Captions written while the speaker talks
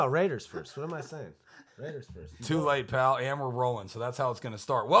Oh, Raiders first. What am I saying? Raiders first. Too late, pal, and we're rolling, so that's how it's going to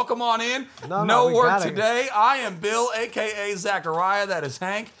start. Welcome on in. No, we work gotta- today. I am Bill, a.k.a. Zachariah. That is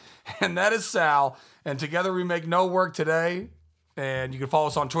Hank, and that is Sal. And together we make No Work Today. And you can follow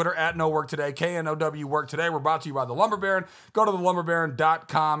us on Twitter at No Work Today, KNOW Work Today. We're brought to you by The Lumber Baron. Go to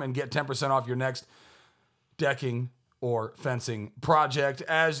thelumberbaron.com and get 10% off your next decking or fencing project.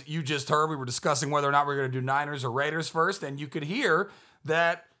 As you just heard, we were discussing whether or not we're going to do Niners or Raiders first, and you could hear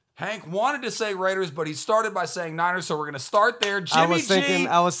that Hank wanted to say Raiders, but he started by saying Niners, so we're going to start there. Jimmy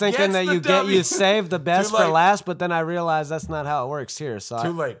I was thinking that you saved the best for last, but then I realized that's not how it works here. So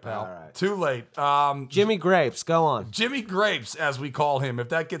Too late, pal. All right. Too late. Jimmy Grapes, go on. Jimmy Grapes, as we call him. If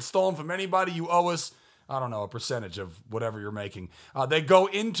that gets stolen from anybody, you owe us, I don't know, a percentage of whatever you're making. They go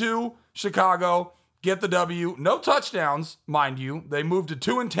into Chicago, get the W. No touchdowns, mind you. They moved to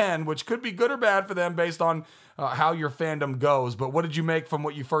 2-10, which could be good or bad for them based on how your fandom goes. But what did you make from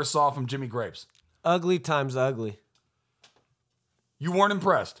what you first saw from Jimmy Grapes? Ugly times ugly. You weren't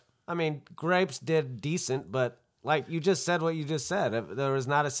impressed. I mean, Grapes did decent, but like you just said what you just said. There was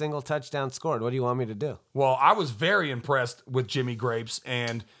not a single touchdown scored. What do you want me to do? Well, I was very impressed with Jimmy Grapes.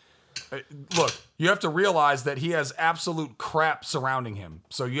 And look, you have to realize that he has absolute crap surrounding him.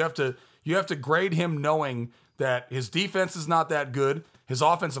 So you have to grade him knowing that his defense is not that good. His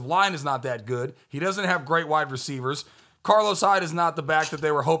offensive line is not that good. He doesn't have great wide receivers. Carlos Hyde is not the back that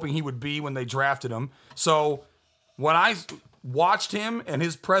they were hoping he would be when they drafted him. So when I watched him and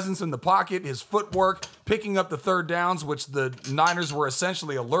his presence in the pocket, his footwork, picking up the third downs, which the Niners were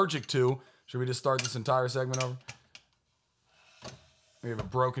essentially allergic to. Should we just start this entire segment over? We have a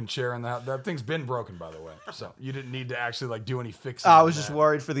broken chair in the house. That thing's been broken, by the way. So you didn't need to actually do any fixing. I was just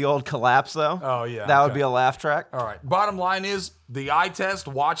worried for the old collapse, though. Oh, yeah. That would be a laugh track. All right. Bottom line is, the eye test,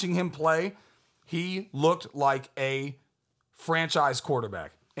 watching him play, he looked like a franchise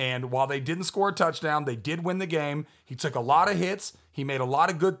quarterback. And while they didn't score a touchdown, they did win the game. He took a lot of hits. He made a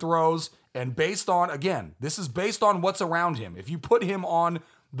lot of good throws. And based on, again, this is based on what's around him. If you put him on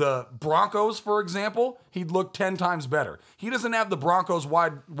the Broncos, for example, he'd look 10 times better. He doesn't have the Broncos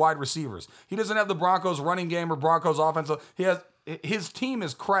wide receivers. He doesn't have the Broncos running game or Broncos offense. His team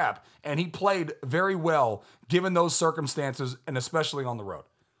is crap, and he played very well given those circumstances, and especially on the road.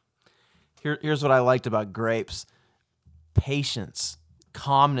 Here's what I liked about Grapes. Patience.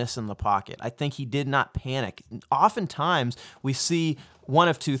 Calmness in the pocket. I think he did not panic. Oftentimes, we see one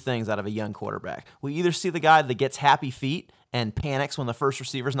of two things out of a young quarterback. We either see the guy that gets happy feet and panics when the first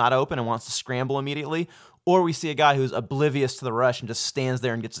receiver's not open and wants to scramble immediately, or we see a guy who's oblivious to the rush and just stands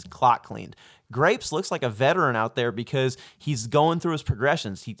there and gets his clock cleaned. Grapes looks like a veteran out there because he's going through his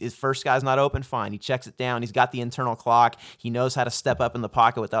progressions. His first guy's not open, fine. He checks it down. He's got the internal clock. He knows how to step up in the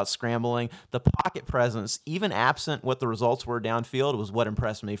pocket without scrambling. The pocket presence, even absent what the results were downfield, was what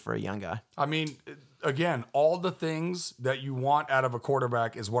impressed me for a young guy. I mean, again, all the things that you want out of a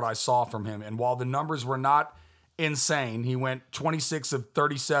quarterback is what I saw from him. And while the numbers were not insane, he went 26 of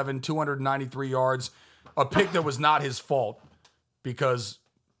 37, 293 yards, a pick that was not his fault because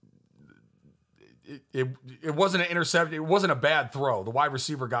it wasn't an interception. It wasn't a bad throw. The wide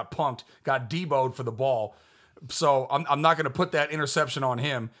receiver got punked, got deboed for the ball. So I'm not going to put that interception on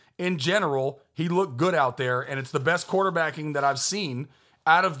him. In general, he looked good out there, and it's the best quarterbacking that I've seen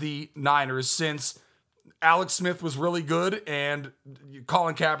out of the Niners since Alex Smith was really good and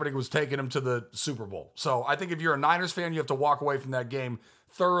Colin Kaepernick was taking him to the Super Bowl. So I think if you're a Niners fan, you have to walk away from that game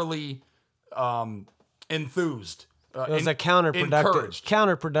thoroughly enthused. It was a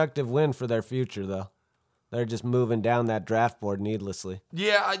counterproductive win for their future, though. They're just moving down that draft board needlessly.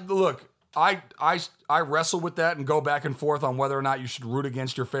 Yeah, I wrestle with that and go back and forth on whether or not you should root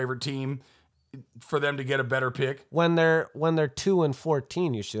against your favorite team for them to get a better pick. When they're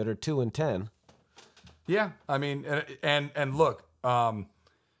 2-14, you should, or 2-10. Yeah, I mean, and look,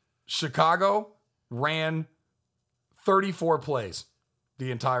 Chicago ran 34 plays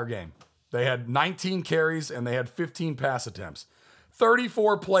the entire game. They had 19 carries and they had 15 pass attempts.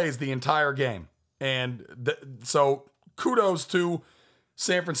 34 plays the entire game. And so kudos to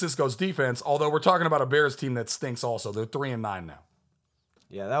San Francisco's defense, although we're talking about a Bears team that stinks also. They're 3-9 now.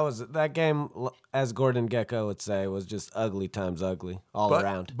 Yeah, that game, as Gordon Gekko would say, was just ugly times ugly all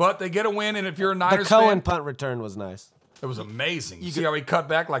around. But they get a win, and if you're a Niners fan... The Cohen fan, punt return was nice. It was amazing. You see how he cut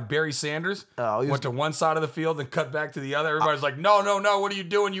back like Barry Sanders? Went to one side of the field and cut back to the other. Everybody's like, no, what are you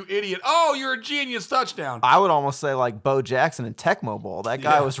doing, you idiot? Oh, you're a genius, touchdown. I would almost say like Bo Jackson in Tecmo Bowl. That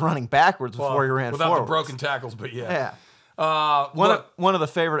guy was running backwards before he ran without forwards. the broken tackles, but yeah. One of the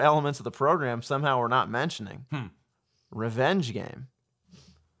favorite elements of the program somehow we're not mentioning. Revenge game.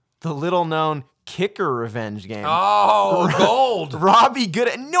 The little-known kicker revenge game. Oh, gold. Robbie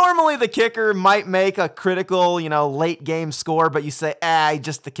Goodell. Normally the kicker might make a critical, late game score, but you say,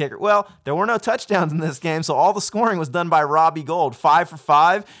 just the kicker. Well, there were no touchdowns in this game, so all the scoring was done by Robbie Gould, 5 for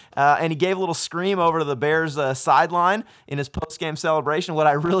 5, and he gave a little scream over to the Bears sideline in his post-game celebration. What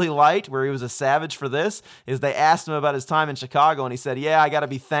I really liked, where he was a savage for this, is they asked him about his time in Chicago, and he said, I got to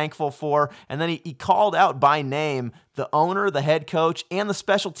be thankful for, and then he called out by name the owner, the head coach, and the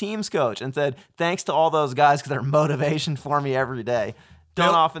special teams coach, and said, thanks to all those guys because they're motivation for me every day.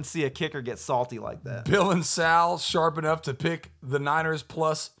 Don't often see a kicker get salty like that. Bill and Sal sharp enough to pick the Niners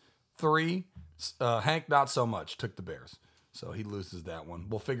 +3. Hank, not so much, took the Bears. So he loses that one.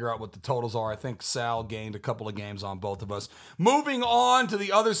 We'll figure out what the totals are. I think Sal gained a couple of games on both of us. Moving on to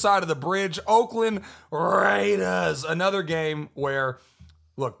the other side of the bridge, Oakland Raiders. Another game where,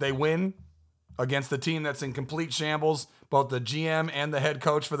 look, they win against the team that's in complete shambles. Both the GM and the head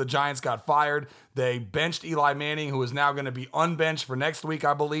coach for the Giants got fired. They benched Eli Manning, who is now going to be unbenched for next week,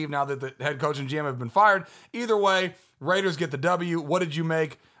 I believe, now that the head coach and GM have been fired. Either way, Raiders get the W. What did you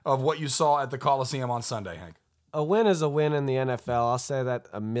make of what you saw at the Coliseum on Sunday, Hank? A win is a win in the NFL. I'll say that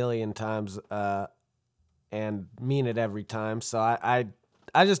a million times and mean it every time. So I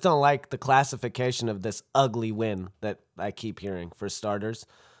just don't like the classification of this ugly win that I keep hearing for starters.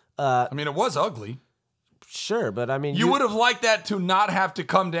 It was ugly. Sure, but you would have liked that to not have to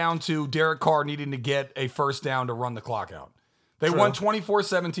come down to Derek Carr needing to get a first down to run the clock out. They won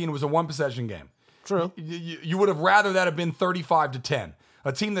 24-17. It was a one-possession game. True. You would have rather that have been 35-10.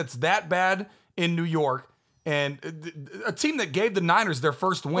 A team that's that bad in New York and a team that gave the Niners their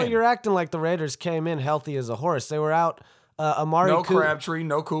first win. Well, you're acting like the Raiders came in healthy as a horse. They were out Amari Crabtree,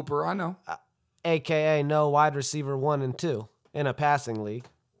 no Cooper, I know. AKA no wide receiver 1 and 2 in a passing league.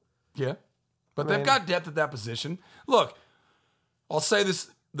 Yeah. But they've got depth at that position. Look, I'll say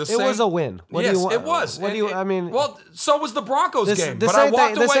this. It was a win. It was. Well, so was the Broncos game. This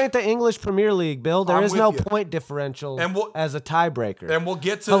ain't the English Premier League, Bill. There is no point differential as a tiebreaker. And we'll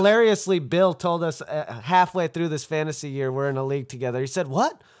get to... Hilariously, Bill told us halfway through this fantasy year, we're in a league together. He said,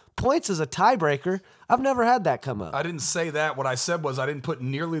 what? Points as a tiebreaker? I've never had that come up. I didn't say that. What I said was I didn't put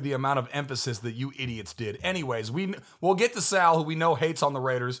nearly the amount of emphasis that you idiots did. Anyways, we'll get to Sal, who we know hates on the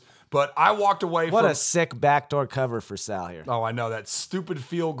Raiders. But I walked away What a sick backdoor cover for Sal here. Oh, I know. That stupid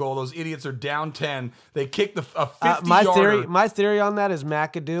field goal. Those idiots are down 10. They kicked a 50-yarder. My theory on that is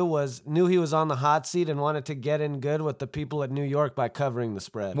McAdoo knew he was on the hot seat and wanted to get in good with the people at New York by covering the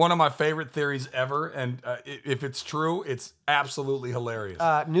spread. One of my favorite theories ever, and if it's true, it's absolutely hilarious.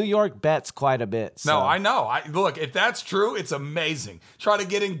 New York bets quite a bit. So. No, I know. Look, if that's true, it's amazing. Try to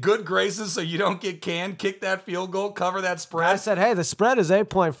get in good graces so you don't get canned, kick that field goal, cover that spread. I said, hey, the spread is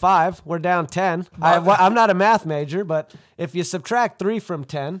 8.5. We're down 10. I'm not a math major, but if you subtract 3 from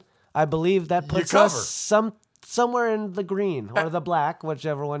 10, I believe that puts us somewhere in the green or the black,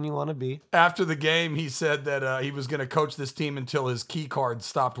 whichever one you want to be. After the game, he said that he was going to coach this team until his key card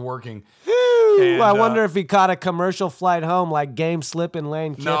stopped working. And, I wonder if he caught a commercial flight home like game slip in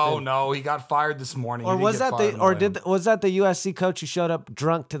Lane Kiffin. No, he got fired this morning. Or was that was that the USC coach who showed up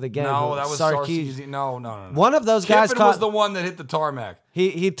drunk to the game? No, that was Sarkisian. No. One of those guys was the one that hit the tarmac.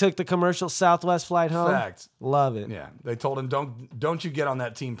 He took the commercial Southwest flight home. Fact. Love it. Yeah, they told him don't you get on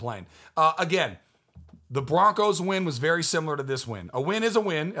that team plane. Again, the Broncos win was very similar to this win. A win is a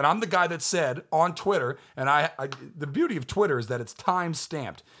win, and I'm the guy that said on Twitter, and the beauty of Twitter is that it's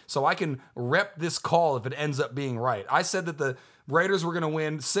time-stamped, so I can rep this call if it ends up being right. I said that the Raiders were going to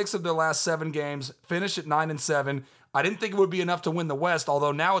win 6 of their last 7 games, finish at 9-7. I didn't think it would be enough to win the West,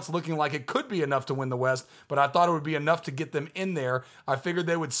 although now it's looking like it could be enough to win the West, but I thought it would be enough to get them in there. I figured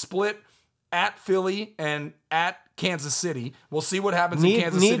they would split at Philly and at Kansas City. We'll see what happens in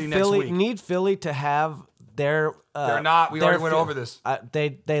Kansas City next week. Need Philly to have their... They're not. We already went over this.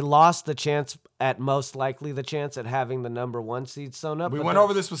 They lost the chance at most likely the chance at having the number 1 seed sewn up. We went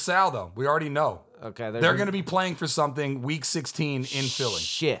over this with Sal, though. We already know. Okay. They're going to be playing for something week 16 in Philly.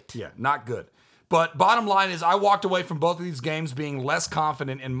 Shit. Yeah, not good. But bottom line is I walked away from both of these games being less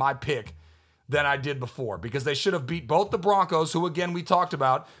confident in my pick than I did before because they should have beat both the Broncos, who, again, we talked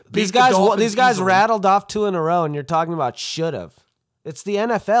about. These guys rattled off 2 in a row, and you're talking about should have. It's the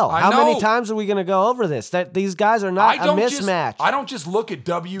NFL. How many times are we going to go over this? That these guys are not a mismatch. I don't just look at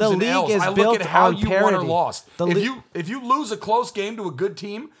W's the and league L's. Is I built look at how on you parity. won or lost. If you lose a close game to a good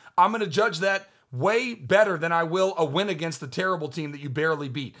team, I'm going to judge that way better than I will a win against the terrible team that you barely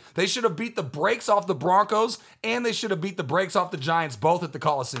beat. They should have beat the brakes off the Broncos, and they should have beat the brakes off the Giants, both at the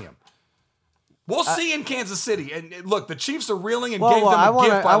Coliseum. We'll see in Kansas City. And look, the Chiefs are reeling and gave them a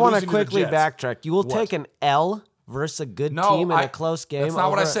gift by I want losing to quickly to the Jets. backtrack. You will take an L versus a good No, team in a close game. That's not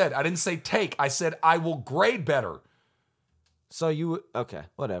what I over- said. I didn't say take. I said I will grade better. So okay,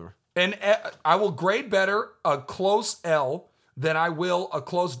 whatever. And I will grade better a close L than I will a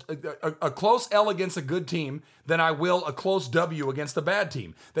close L against a good team than I will a close W against a bad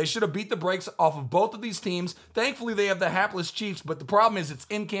team. They should have beat the brakes off of both of these teams. Thankfully, they have the hapless Chiefs, but the problem is it's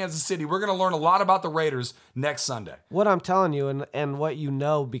in Kansas City. We're going to learn a lot about the Raiders next Sunday. What I'm telling you and what you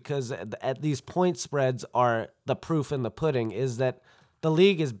know, because at these point spreads are the proof in the pudding, is that the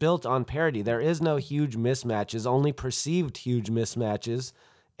league is built on parity. There is no huge mismatches, only perceived huge mismatches,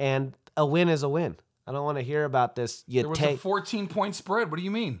 and a win is a win. I don't want to hear about this. There was a 14-point spread. What do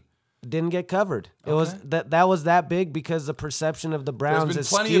you mean? Didn't get covered. It was that was that big because the perception of the Browns There's is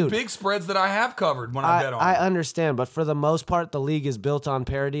been plenty skewed. of big spreads that I have covered when I bet on I them. understand, but for the most part, the league is built on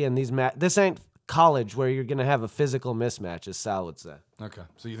parity, and this ain't college where you're going to have a physical mismatch, as Sal would say. Okay,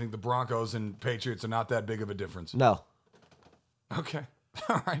 so you think the Broncos and Patriots are not that big of a difference? No. Okay,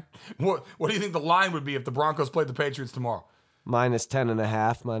 all right. What do you think the line would be if the Broncos played the Patriots tomorrow? Minus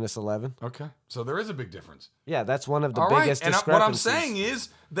 10.5, minus 11. Okay, so there is a big difference. Yeah, that's one of the All right, biggest and discrepancies. what I'm saying is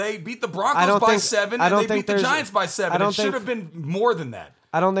they beat the I Broncos don't by think- 7, I and don't they think beat the there's- Giants by I 7. don't It should think- have been more than that.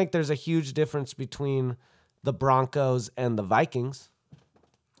 I don't think there's a huge difference between the Broncos and the Vikings.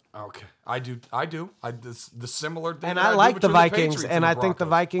 Okay, I do. The similar thing. And that I do like the between Vikings, Patriots and I think the Broncos.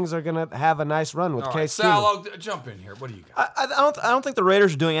 Vikings are going to have a nice run with All Case right, Sal, Keenum. I'll jump in here. What do you got? I don't think the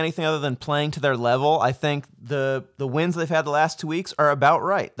Raiders are doing anything other than playing to their level. I think the wins they've had the last 2 weeks are about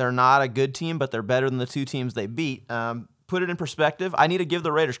right. They're not a good team, but they're better than the two teams they beat. Put it in perspective, I need to give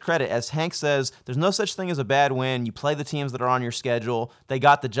the Raiders credit. As Hank says, there's no such thing as a bad win. You play the teams that are on your schedule. They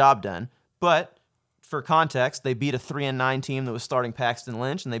got the job done. But for context, they beat a 3-9 team that was starting Paxton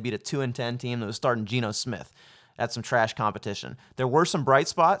Lynch, and they beat a 2-10 team that was starting Geno Smith. That's some trash competition. There were some bright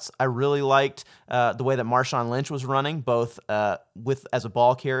spots. I really liked the way that Marshawn Lynch was running, both as a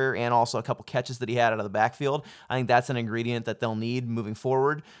ball carrier and also a couple catches that he had out of the backfield. I think that's an ingredient that they'll need moving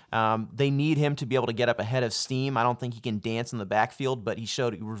forward. They need him to be able to get up ahead of steam. I don't think he can dance in the backfield, but he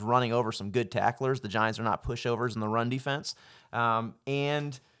showed he was running over some good tacklers. The Giants are not pushovers in the run defense.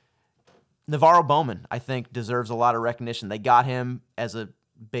 And Navarro Bowman, I think, deserves a lot of recognition. They got him as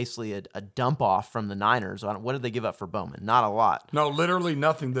basically a dump off from the Niners. What did they give up for Bowman? Not a lot. No, literally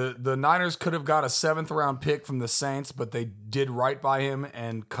nothing. The Niners could have got a 7th-round pick from the Saints, but they did right by him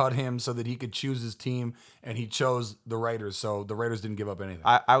and cut him so that he could choose his team, and he chose the Raiders. So the Raiders didn't give up anything.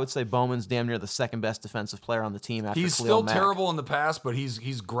 I would say Bowman's damn near the second best defensive player on the team after He's Khalil still Mack. terrible in the pass, but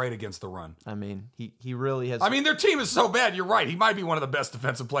he's great against the run. I mean, he really has. I mean, their team is so bad. You're right. He might be one of the best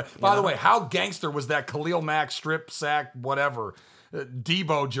defensive players. By the way, how gangster was that Khalil Mack strip sack, whatever?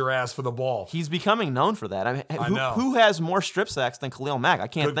 Deboed your ass for the ball. he's becoming known for that. I mean, I know. who has more strip sacks than Khalil Mack? I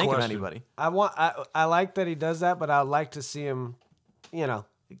can't Good think question. of anybody. I like that he does that, but I'd like to see him,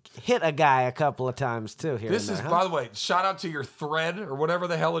 hit a guy a couple of times too here. This and is, there, by the way, shout out to your thread or whatever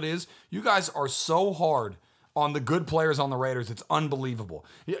the hell it is. You guys are so hard on the good players on the Raiders. It's unbelievable.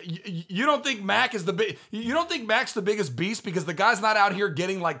 You don't think Mac is you don't think Mac's the biggest beast because the guy's not out here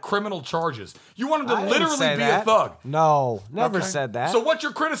getting like criminal charges. You want him to I didn't literally say be that. a thug. No, never Okay? said that. So what's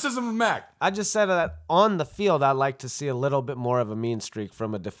your criticism of Mac? I just said that on the field, I'd like to see a little bit more of a mean streak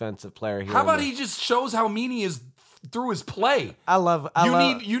from a defensive player here. How and about there. he just shows how mean he is through his play?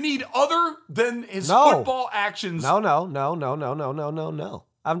 You need other than his No. football actions. No.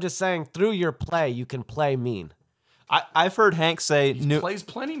 I'm just saying through your play, you can play mean. I've heard Hank say He plays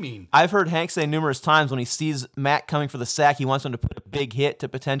plenty mean. I've heard Hank say numerous times when he sees Matt coming for the sack, he wants him to put a big hit to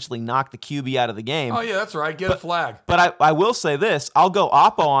potentially knock the QB out of the game. Oh yeah, that's right. Get a flag. But I will say this. I'll go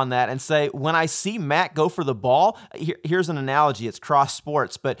oppo on that and say when I see Matt go for the ball, here's an analogy. It's cross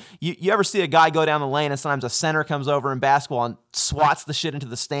sports. But you ever see a guy go down the lane and sometimes a center comes over in basketball and swats the shit into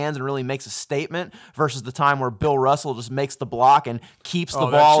the stands and really makes a statement versus the time where Bill Russell just makes the block and keeps the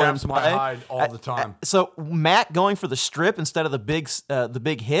ball that in chaps my play. hide all the time. So Matt going for the strip instead of the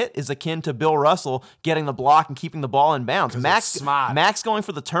big hit is akin to Bill Russell getting the block and keeping the ball in bounds. it's smart. Max going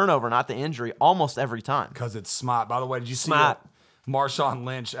for the turnover, not the injury, almost every time. Because it's smart. By the way, did you see Smart. Marshawn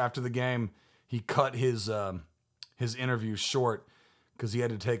Lynch after the game? He cut his interview short because he had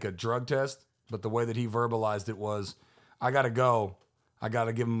to take a drug test. But the way that he verbalized it was, "I gotta go. I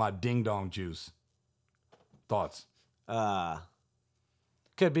gotta give him my ding dong juice." Thoughts?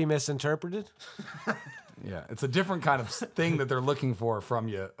 Could be misinterpreted. Yeah, it's a different kind of thing that they're looking for from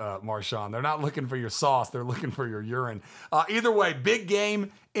you, Marshawn. They're not looking for your sauce. They're looking for your urine. Either way, big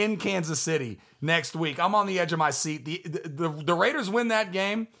game in Kansas City next week. I'm on the edge of my seat. The Raiders win that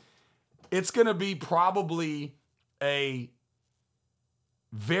game. It's going to be probably a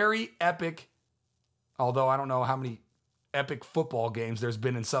very epic Although I don't know how many epic football games there's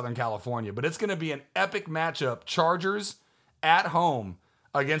been in Southern California, but it's going to be an epic matchup. Chargers at home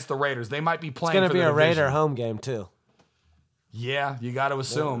against the Raiders. They might be playing. It's going to be a division. Raider home game too. Yeah, you got to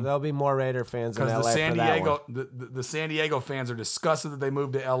assume There'll be more Raider fans in LA because for that one. the San Diego fans are disgusted that they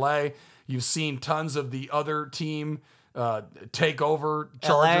moved to LA. You've seen tons of the other team take over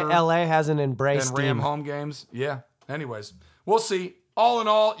Charger LA hasn't embraced and Ram him. home games. Yeah. Anyways, we'll see. All in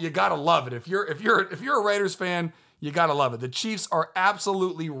all, you gotta love it. If you're a Raiders fan, you gotta love it. The Chiefs are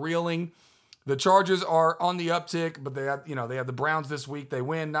absolutely reeling. The Chargers are on the uptick, but they have the Browns this week. They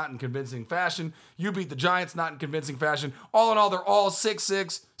win, not in convincing fashion. You beat the Giants, not in convincing fashion. All in all, they're all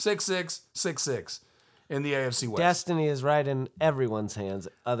 6-6, 6-6, 6-6 in the AFC West. Destiny is right in everyone's hands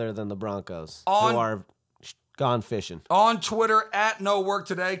other than the Broncos, On- who are gone fishing. On Twitter, at No Work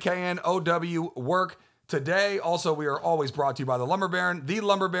Today, KNOW Work Today. Also, we are always brought to you by The Lumber Baron,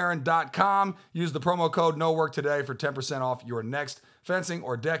 thelumberbaron.com. Use the promo code No Work Today for 10% off your next fencing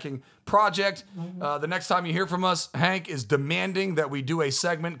or decking project. The next time you hear from us, Hank is demanding that we do a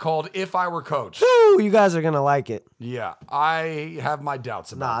segment called If I Were Coach. Woo, you guys are going to like it. Yeah, I have my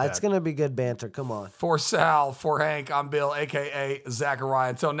doubts about that. It's going to be good banter. Come on. For Sal, for Hank, I'm Bill, a.k.a. Zachariah.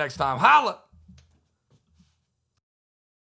 Until next time, holla!